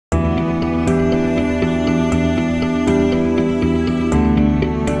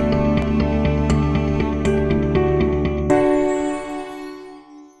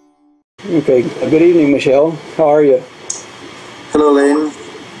Okay. Good evening, Michel. How are you? Hello, Layne.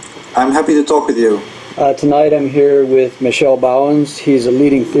 I'm happy to talk with you. Tonight I'm here with Michel Bauwens. He's a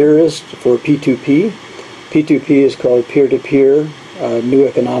leading theorist for P2P. P2P is called Peer-to-Peer New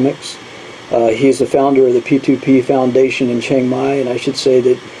Economics. He's the founder of the P2P Foundation in Chiang Mai, and I should say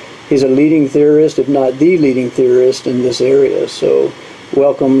that he's a leading theorist, if not the leading theorist in this area. So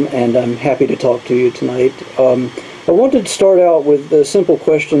welcome, and I'm happy to talk to you tonight. I wanted to start out with a simple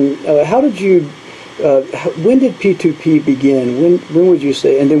question. When did P2P begin? When would you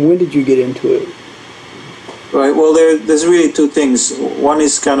say, and then when did you get into it? Right, well, there's really two things. One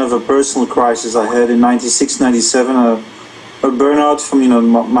is kind of a personal crisis I had in 96, 97, a burnout from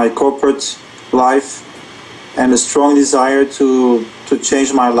my corporate life, and a strong desire to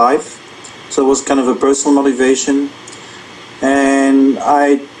change my life. So it was kind of a personal motivation, and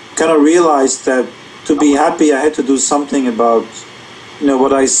I kind of realized that to be happy I had to do something about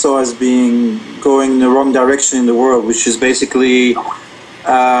what I saw as being going in the wrong direction in the world, which is basically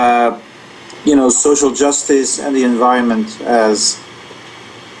social justice and the environment as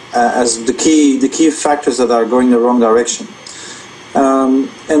the key factors that are going in the wrong direction. And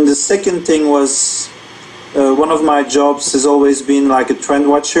the second thing was, one of my jobs has always been like a trend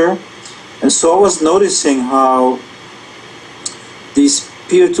watcher, and so I was noticing how these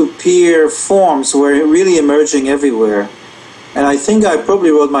peer-to-peer forms were really emerging everywhere. And I think I probably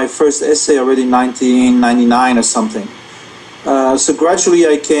wrote my first essay already in 1999 or something. So gradually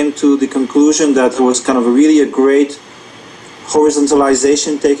I came to the conclusion that there was kind of really a great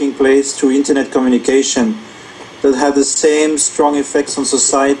horizontalization taking place through internet communication that had the same strong effects on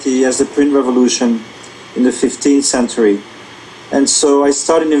society as the print revolution in the 15th century. And so I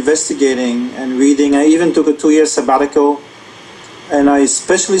started investigating and reading. I even took a 2-year sabbatical, and I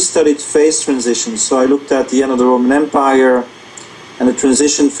especially studied phase transitions. So I looked at the end of the Roman Empire and the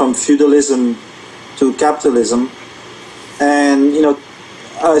transition from feudalism to capitalism. And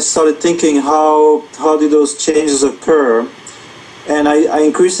I started thinking how did those changes occur, and I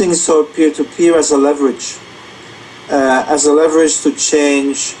increasingly saw peer-to-peer as a leverage to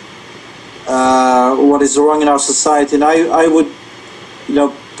change what is wrong in our society. And I would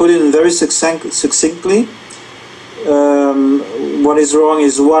put it in very succinctly. What is wrong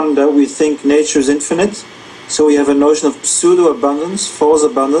is, one, that we think nature is infinite, so we have a notion of pseudo-abundance, false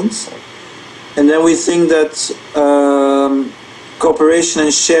abundance, and then we think that cooperation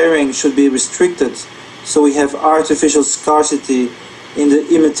and sharing should be restricted, so we have artificial scarcity in the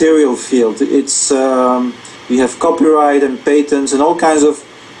immaterial field. We have copyright and patents and all kinds of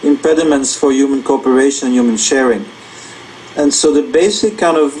impediments for human cooperation and human sharing. And so the basic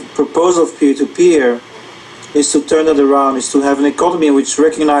kind of proposal of peer-to-peer is to turn it around, is to have an economy which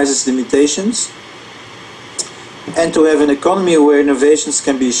recognizes limitations, and to have an economy where innovations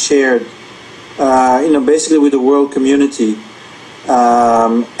can be shared, basically with the world community.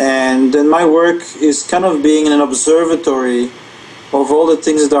 And then my work is kind of being in an observatory of all the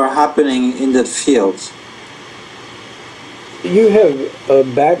things that are happening in that field. You have a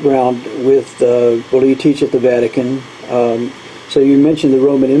background with, you teach at the Vatican. So you mentioned the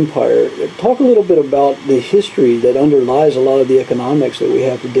Roman Empire. Talk a little bit about the history that underlies a lot of the economics that we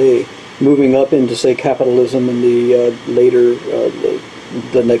have today, moving up into, say, capitalism in the later,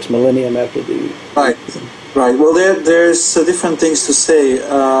 the next millennium after the... Right. Well, there's different things to say.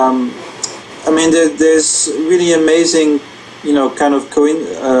 There's really amazing, kind of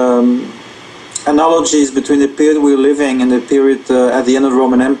analogies between the period we're living and the period at the end of the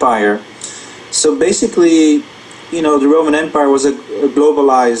Roman Empire. So basically, the Roman Empire was a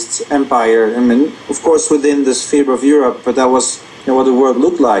globalized empire. Of course, within the sphere of Europe, but that was what the world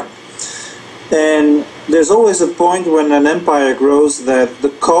looked like. And there's always a point when an empire grows that the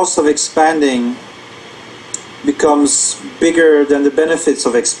cost of expanding becomes bigger than the benefits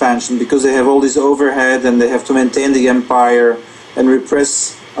of expansion, because they have all this overhead and they have to maintain the empire and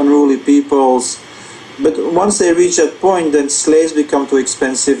repress unruly peoples. But once they reach that point, then slaves become too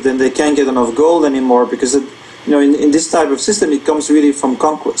expensive, then they can't get enough gold anymore, because in this type of system it comes really from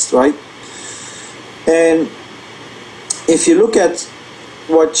conquest, right? And if you look at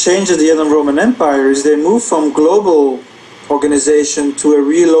what changed at the end of the Roman Empire, is they moved from global organization to a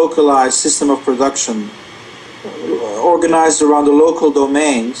relocalized system of production, organized around the local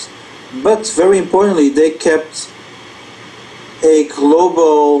domains. But very importantly, they kept a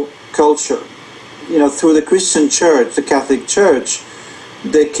global culture. Through the Christian Church, the Catholic Church,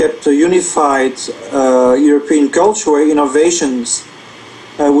 they kept a unified European culture where innovations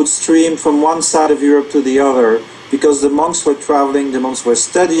would stream from one side of Europe to the other, because the monks were traveling, the monks were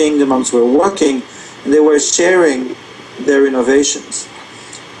studying, the monks were working, and they were sharing their innovations.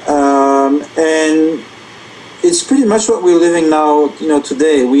 And it's pretty much what we're living now,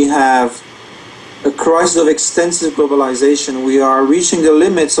 today. We have a crisis of extensive globalization. We are reaching the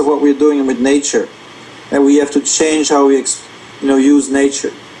limits of what we're doing with nature. And we have to change how we use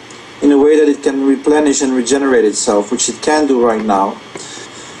nature in a way that it can replenish and regenerate itself, which it can do right now.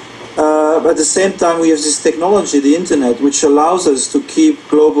 But at the same time, we have this technology, the internet, which allows us to keep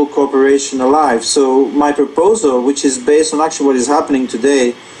global cooperation alive. So my proposal, which is based on actually what is happening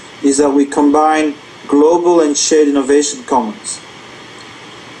today, is that we combine global and shared innovation commons.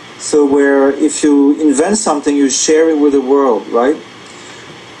 So where if you invent something, you share it with the world, right?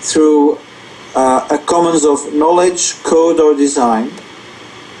 Through a commons of knowledge, code, or design.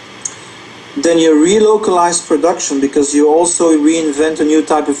 Then you relocalize production because you also reinvent a new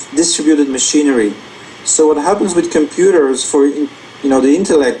type of distributed machinery. So what happens with computers for the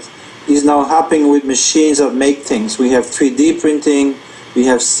intellect is now happening with machines that make things. We have 3D printing, we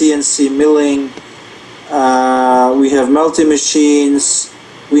have CNC milling, we have multi-machines,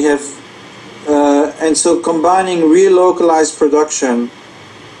 we have and so combining relocalized production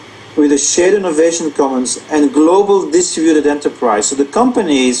with a shared innovation commons and global distributed enterprise. So the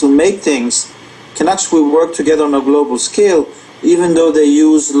companies who make things can actually work together on a global scale, even though they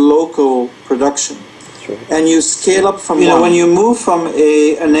use local production. Right. And you scale up from when you move from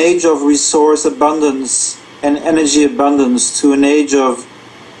an age of resource abundance and energy abundance to an age of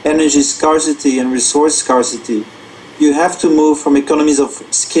energy scarcity and resource scarcity, you have to move from economies of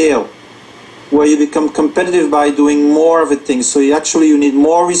scale, where you become competitive by doing more of a thing. So you need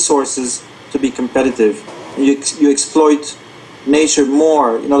more resources to be competitive. And you exploit nature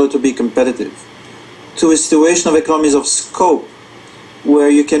more in order to be competitive. To a situation of economies of scope, where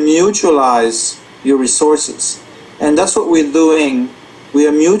you can mutualize your resources. And that's what we're doing. We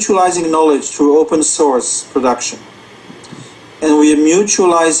are mutualizing knowledge through open source production. And we are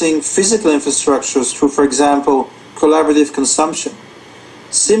mutualizing physical infrastructures through, for example, collaborative consumption.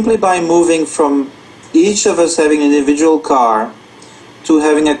 Simply by moving from each of us having an individual car to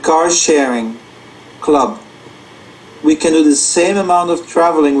having a car sharing club, we can do the same amount of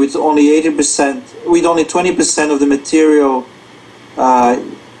traveling with only 20% of the material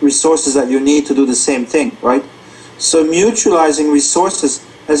resources that you need to do the same thing, right? So mutualizing resources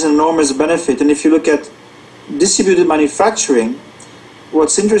has an enormous benefit. And if you look at distributed manufacturing,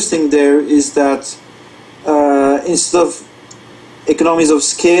 what's interesting there is that instead of economies of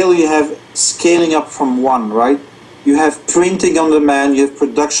scale, you have scaling up from one, right? You have printing on demand, you have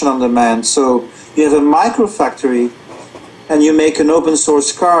production on demand. So you have a micro factory and you make an open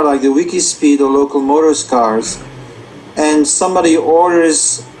source car like the Wikispeed or Local Motors cars, and somebody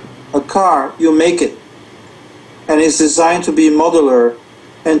orders a car, you make it. And it's designed to be modular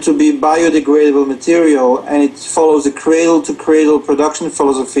and to be biodegradable material, and it follows the cradle-to-cradle production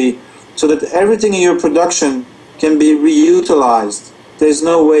philosophy so that everything in your production can be reutilized. There's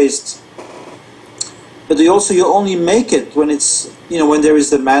no waste. But you only make it when when there is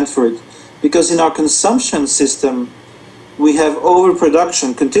demand for it. Because in our consumption system, we have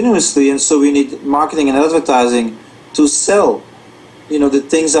overproduction continuously, and so we need marketing and advertising to sell, the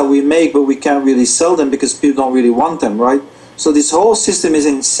things that we make, but we can't really sell them because people don't really want them, right? So this whole system is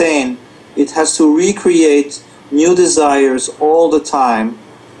insane. It has to recreate new desires all the time,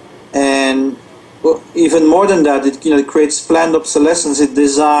 and even more than that, it creates planned obsolescence. It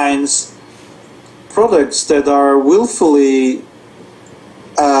designs products that are willfully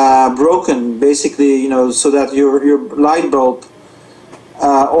broken, basically, so that your light bulb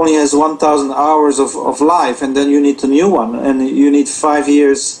only has 1,000 hours of life, and then you need a new one, and you need 5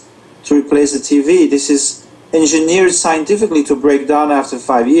 years to replace the TV. This is engineered scientifically to break down after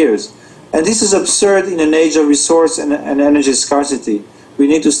 5 years. And this is absurd in an age of resource and energy scarcity. We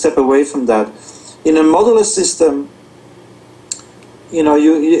need to step away from that. In a modular system,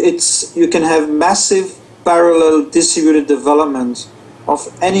 you can have massive parallel distributed development of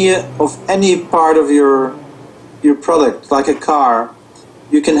any part of your product, like a car.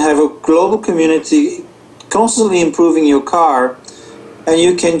 You can have a global community constantly improving your car, and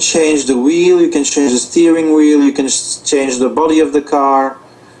you can change the wheel, you can change the steering wheel, you can change the body of the car,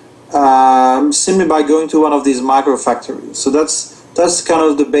 simply by going to one of these micro factories. So that's kind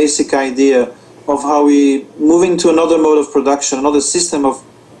of the basic idea of how we moving to another mode of production, another system of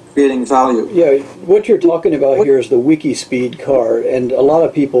creating value. Yeah, what you're talking about here is the Wikispeed car, and a lot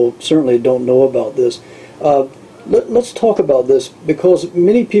of people certainly don't know about this. Let's talk about this, because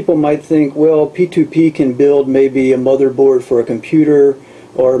many people might think, well, P2P can build maybe a motherboard for a computer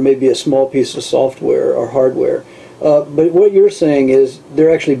or maybe a small piece of software or hardware. But what you're saying is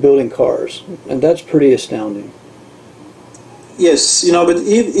they're actually building cars, and that's pretty astounding. Yes, but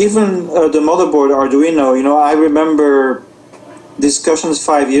even the motherboard Arduino, I remember discussions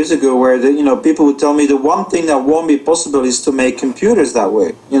 5 years ago where people would tell me the one thing that won't be possible is to make computers that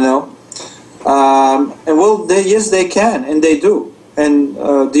way, and well, yes, they can, and they do. And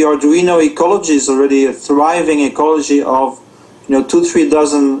the Arduino ecology is already a thriving ecology of 2-3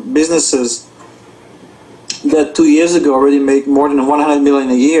 dozen businesses that 2 years ago already make more than 100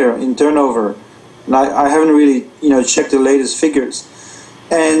 million a year in turnover. And I haven't really checked the latest figures.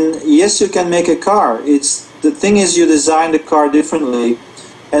 And yes, you can make a car. The thing is, you design the car differently.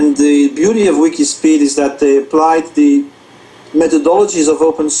 And the beauty of Wikispeed is that they applied the methodologies of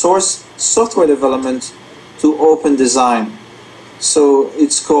open source software development to open design. So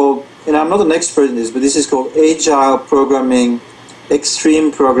it's called, and I'm not an expert in this, but this is called Agile Programming,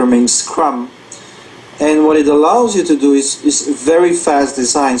 Extreme Programming, Scrum. And what it allows you to do is very fast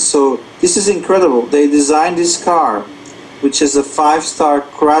design. So this is incredible. They designed this car, which has a 5-star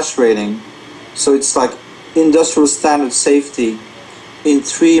crash rating. So it's like industrial standard safety in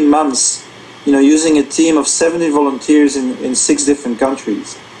 3 months, using a team of 70 volunteers in 6 different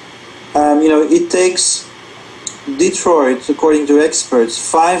countries. It takes Detroit, according to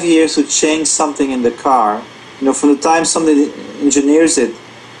experts, 5 years to change something in the car. From the time somebody engineers it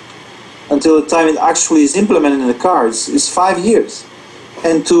until the time it actually is implemented in the car, is 5 years.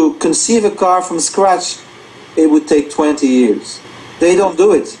 And to conceive a car from scratch, it would take 20 years. They don't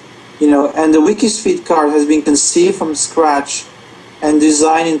do it, and the Wikispeed car has been conceived from scratch and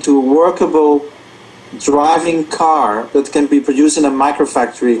designed into a workable driving car that can be produced in a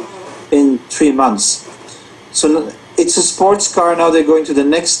microfactory in 3 months. So it's a sports car. Now they're going to the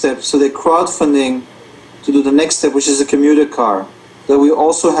next step. So they're crowdfunding to do the next step, which is a commuter car that will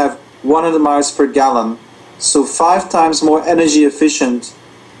also have 100 miles per gallon, so 5 times more energy efficient.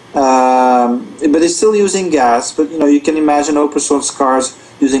 But it's still using gas. But you can imagine open source cars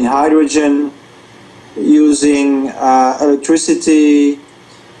using hydrogen, using electricity.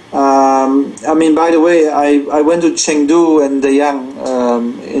 By the way, I went to Chengdu and Dayang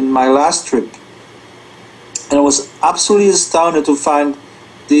in my last trip. And I was absolutely astounded to find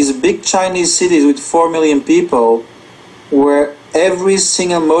these big Chinese cities with 4 million people where every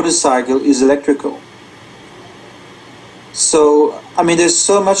single motorcycle is electrical. So, there's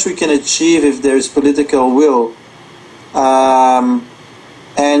so much we can achieve if there's political will.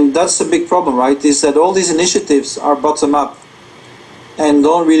 And that's the big problem, right? Is that all these initiatives are bottom up and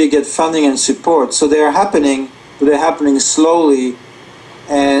don't really get funding and support. So they're happening, but they're happening slowly.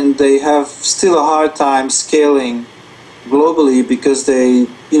 And they have still a hard time scaling globally because they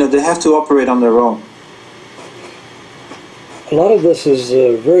have to operate on their own. A lot of this is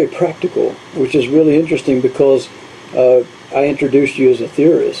very practical, which is really interesting because I introduced you as a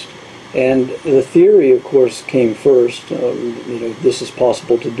theorist. And the theory, of course, came first. This is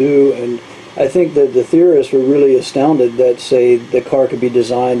possible to do. And I think that the theorists were really astounded that, say, the car could be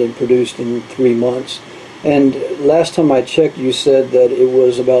designed and produced in 3 months. And last time I checked, you said that it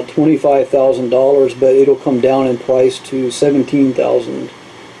was about $25,000, but it'll come down in price to $17,000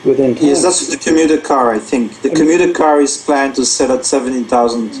 within time. Yes, that's the commuter car, I think. The commuter car is planned to sell at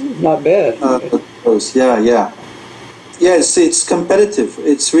 $17,000. Not bad. Yeah. Yes, it's competitive.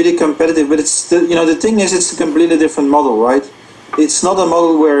 It's really competitive, but it's still, the thing is, it's a completely different model, right? It's not a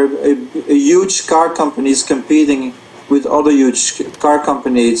model where a huge car company is competing with other huge car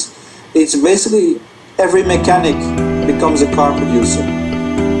companies. It's basically every mechanic becomes a car producer.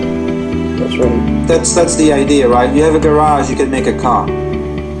 That's right. That's the idea, right? You have a garage, you can make a car.